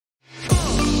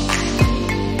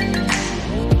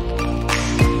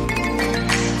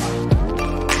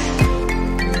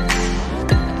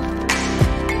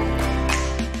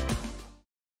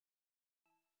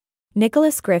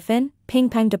Nicholas Griffin,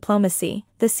 Ping-Pong Diplomacy,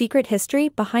 The Secret History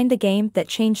Behind the Game That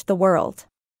Changed the World.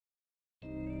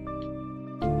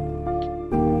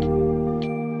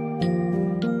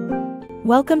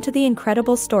 Welcome to the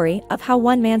incredible story of how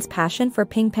one man's passion for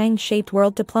ping-pong shaped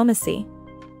world diplomacy.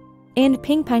 In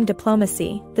Ping-Pong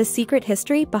Diplomacy, The Secret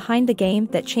History Behind the Game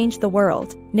That Changed the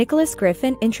World, Nicholas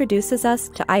Griffin introduces us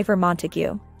to Ivor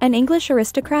Montagu, an English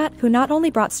aristocrat who not only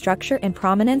brought structure and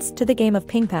prominence to the game of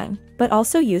ping-pong, but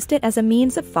also used it as a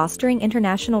means of fostering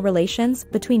international relations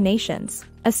between nations,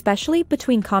 especially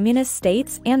between communist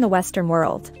states and the Western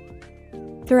world.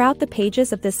 Throughout the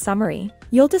pages of this summary,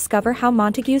 you'll discover how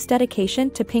Montagu's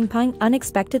dedication to ping-pong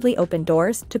unexpectedly opened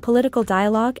doors to political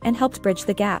dialogue and helped bridge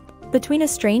the gap between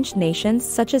estranged nations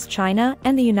such as China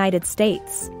and the United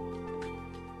States.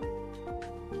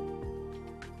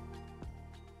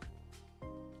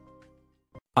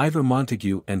 Ivor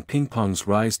Montagu and ping-pong's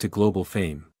rise to global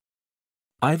fame.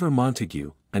 Ivor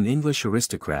Montagu, an English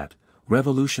aristocrat,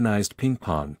 revolutionized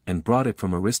ping-pong and brought it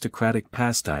from aristocratic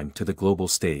pastime to the global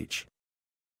stage.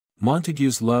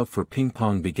 Montagu's love for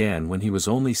ping-pong began when he was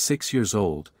only 6 years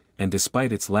old, and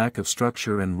despite its lack of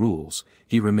structure and rules,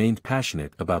 he remained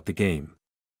passionate about the game.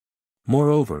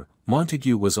 Moreover,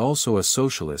 Montagu was also a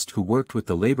socialist who worked with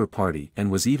the Labour Party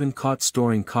and was even caught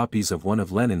storing copies of one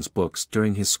of Lenin's books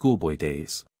during his schoolboy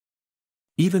days.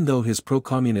 Even though his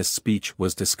pro-communist speech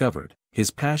was discovered,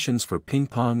 his passions for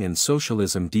ping-pong and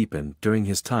socialism deepened during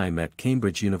his time at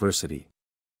Cambridge University.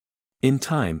 In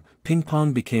time,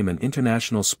 ping-pong became an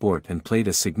international sport and played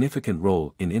a significant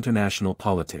role in international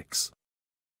politics.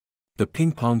 The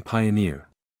Ping-Pong Pioneer.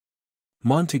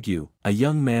 Montagu, a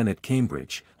young man at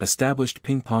Cambridge, established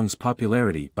ping-pong's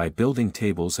popularity by building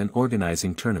tables and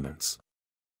organizing tournaments.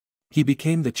 He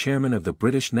became the chairman of the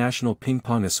British National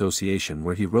Ping-Pong Association,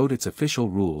 where he wrote its official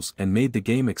rules and made the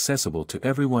game accessible to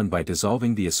everyone by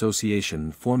dissolving the association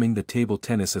and forming the Table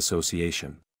Tennis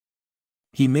Association.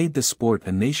 He made the sport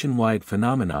a nationwide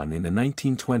phenomenon in the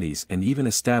 1920s and even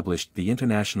established the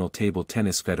International Table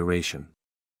Tennis Federation.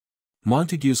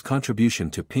 Montagu's contribution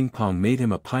to ping-pong made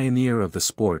him a pioneer of the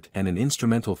sport and an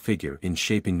instrumental figure in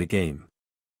shaping the game.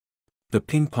 The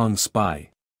Ping-Pong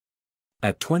Spy.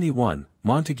 At 21,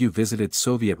 Montagu visited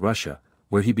Soviet Russia,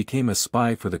 where he became a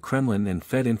spy for the Kremlin and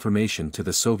fed information to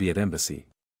the Soviet embassy.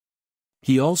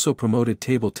 He also promoted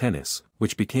table tennis,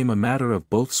 which became a matter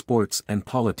of both sports and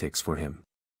politics for him.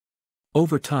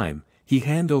 Over time, he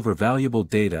handed over valuable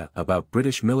data about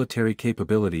British military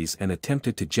capabilities and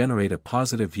attempted to generate a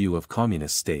positive view of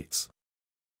communist states.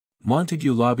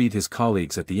 Montagu lobbied his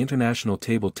colleagues at the International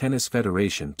Table Tennis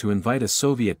Federation to invite a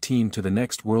Soviet team to the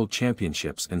next World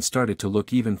Championships and started to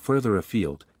look even further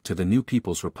afield, to the new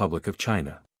People's Republic of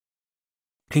China.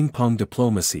 Ping-Pong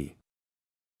Diplomacy.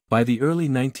 By the early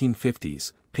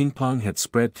 1950s, ping-pong had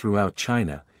spread throughout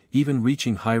China, even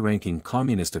reaching high-ranking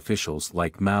communist officials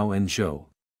like Mao and Zhou.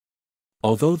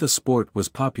 Although the sport was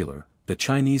popular, the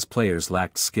Chinese players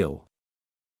lacked skill.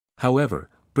 However,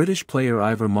 British player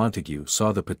Ivor Montagu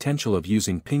saw the potential of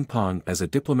using ping-pong as a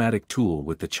diplomatic tool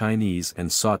with the Chinese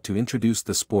and sought to introduce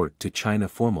the sport to China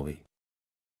formally.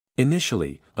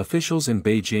 Initially, officials in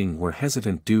Beijing were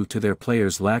hesitant due to their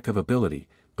players' lack of ability,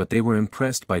 but they were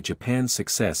impressed by Japan's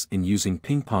success in using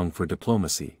ping-pong for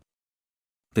diplomacy.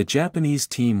 The Japanese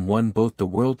team won both the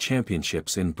World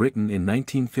Championships in Britain in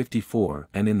 1954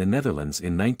 and in the Netherlands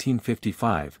in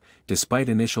 1955, despite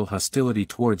initial hostility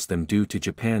towards them due to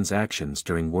Japan's actions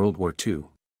during World War II.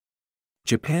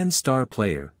 Japan's star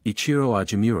player, Ichiro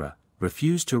Ajimura,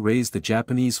 refused to raise the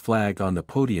Japanese flag on the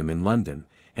podium in London,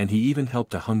 and he even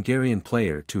helped a Hungarian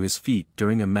player to his feet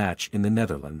during a match in the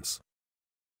Netherlands.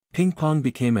 Ping-pong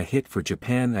became a hit for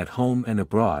Japan at home and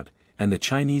abroad, and the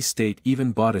Chinese state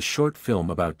even bought a short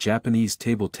film about Japanese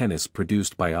table tennis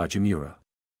produced by Ajimura.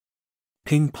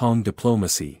 Ping-Pong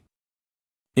Diplomacy.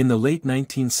 In the late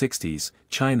 1960s,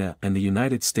 China and the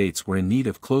United States were in need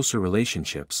of closer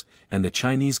relationships, and the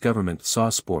Chinese government saw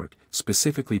sport,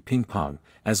 specifically ping-pong,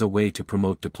 as a way to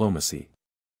promote diplomacy.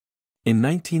 In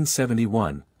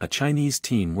 1971, a Chinese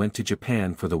team went to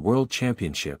Japan for the World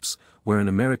Championships, where an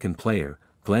American player,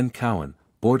 Glenn Cowan,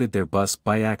 boarded their bus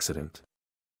by accident.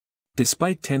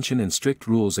 Despite tension and strict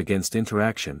rules against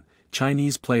interaction,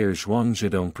 Chinese player Zhuang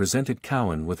Zhidong presented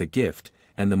Cowan with a gift,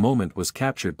 and the moment was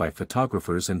captured by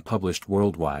photographers and published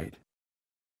worldwide.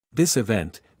 This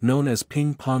event, known as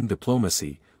Ping-Pong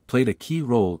Diplomacy, played a key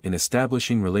role in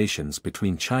establishing relations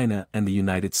between China and the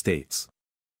United States.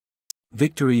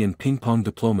 Victory in Ping-Pong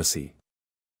Diplomacy.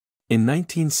 In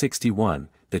 1961,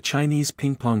 the Chinese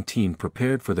ping-pong team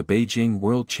prepared for the Beijing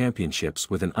World Championships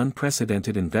with an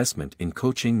unprecedented investment in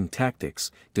coaching and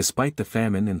tactics, despite the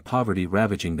famine and poverty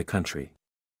ravaging the country.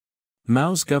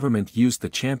 Mao's government used the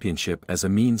championship as a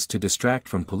means to distract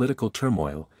from political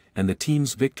turmoil, and the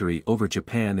team's victory over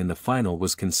Japan in the final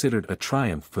was considered a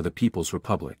triumph for the People's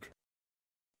Republic.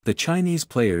 The Chinese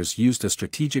players used a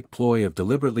strategic ploy of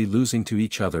deliberately losing to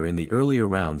each other in the earlier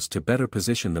rounds to better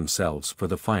position themselves for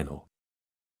the final.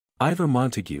 Ivor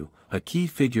Montagu, a key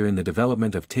figure in the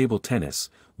development of table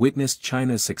tennis, witnessed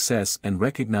China's success and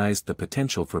recognized the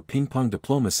potential for ping-pong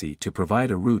diplomacy to provide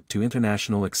a route to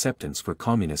international acceptance for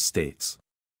communist states.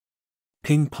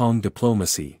 Ping-pong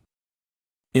diplomacy.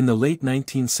 In the late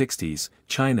 1960s,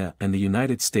 China and the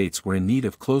United States were in need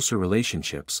of closer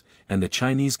relationships, and the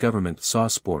Chinese government saw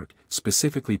sport,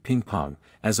 specifically ping-pong,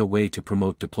 as a way to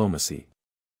promote diplomacy.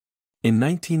 In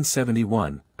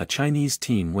 1971, a Chinese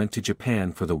team went to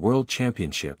Japan for the World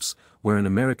Championships, where an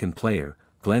American player,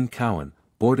 Glenn Cowan,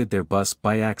 boarded their bus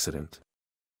by accident.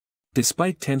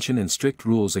 Despite tension and strict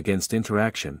rules against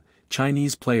interaction,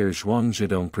 Chinese player Zhuang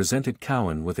Zhidong presented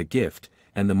Cowan with a gift,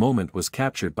 and the moment was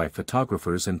captured by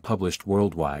photographers and published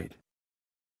worldwide.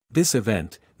 This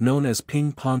event, known as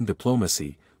Ping-Pong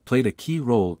Diplomacy, played a key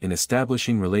role in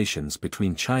establishing relations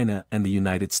between China and the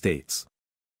United States.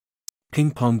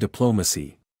 Ping-Pong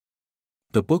Diplomacy.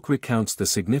 The book recounts the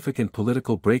significant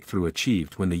political breakthrough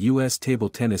achieved when the U.S. table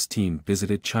tennis team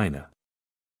visited China.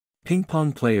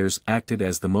 Ping-pong players acted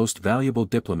as the most valuable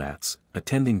diplomats,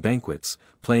 attending banquets,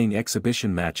 playing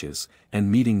exhibition matches,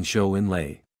 and meeting Zhou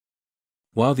Enlai.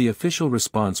 While the official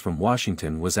response from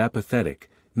Washington was apathetic,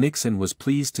 Nixon was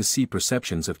pleased to see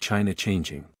perceptions of China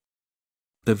changing.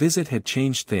 The visit had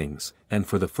changed things, and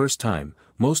for the first time,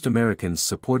 most Americans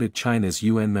supported China's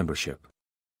UN membership.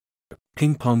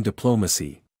 Ping-pong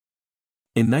diplomacy.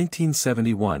 In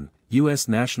 1971, U.S.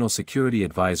 National Security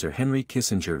Advisor Henry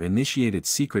Kissinger initiated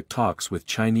secret talks with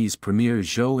Chinese Premier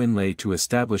Zhou Enlai to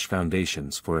establish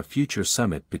foundations for a future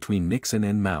summit between Nixon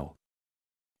and Mao.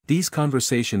 These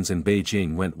conversations in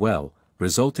Beijing went well,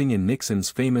 resulting in Nixon's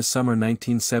famous summer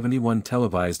 1971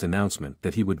 televised announcement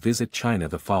that he would visit China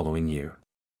the following year.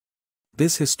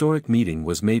 This historic meeting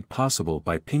was made possible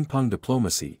by ping-pong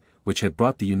diplomacy, which had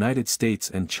brought the United States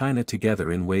and China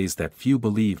together in ways that few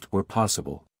believed were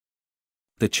possible.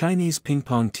 The Chinese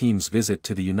ping-pong team's visit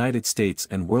to the United States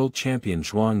and world champion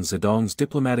Zhuang Zhidong's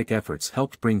diplomatic efforts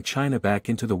helped bring China back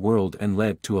into the world and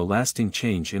led to a lasting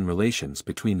change in relations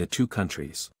between the two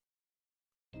countries.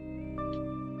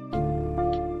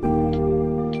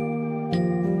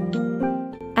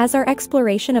 As our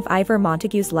exploration of Ivor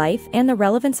Montagu's life and the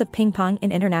relevance of ping-pong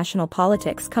in international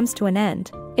politics comes to an end,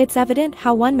 it's evident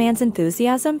how one man's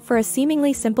enthusiasm for a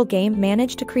seemingly simple game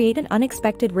managed to create an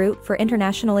unexpected route for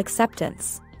international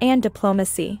acceptance and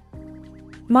diplomacy.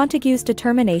 Montagu's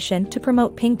determination to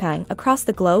promote ping-pong across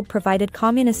the globe provided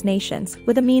communist nations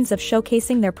with a means of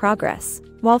showcasing their progress,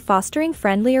 while fostering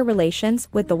friendlier relations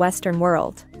with the Western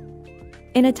world.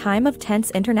 In a time of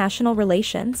tense international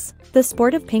relations, the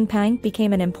sport of ping-pong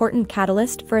became an important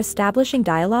catalyst for establishing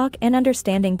dialogue and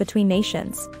understanding between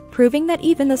nations, proving that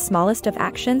even the smallest of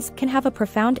actions can have a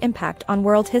profound impact on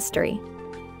world history.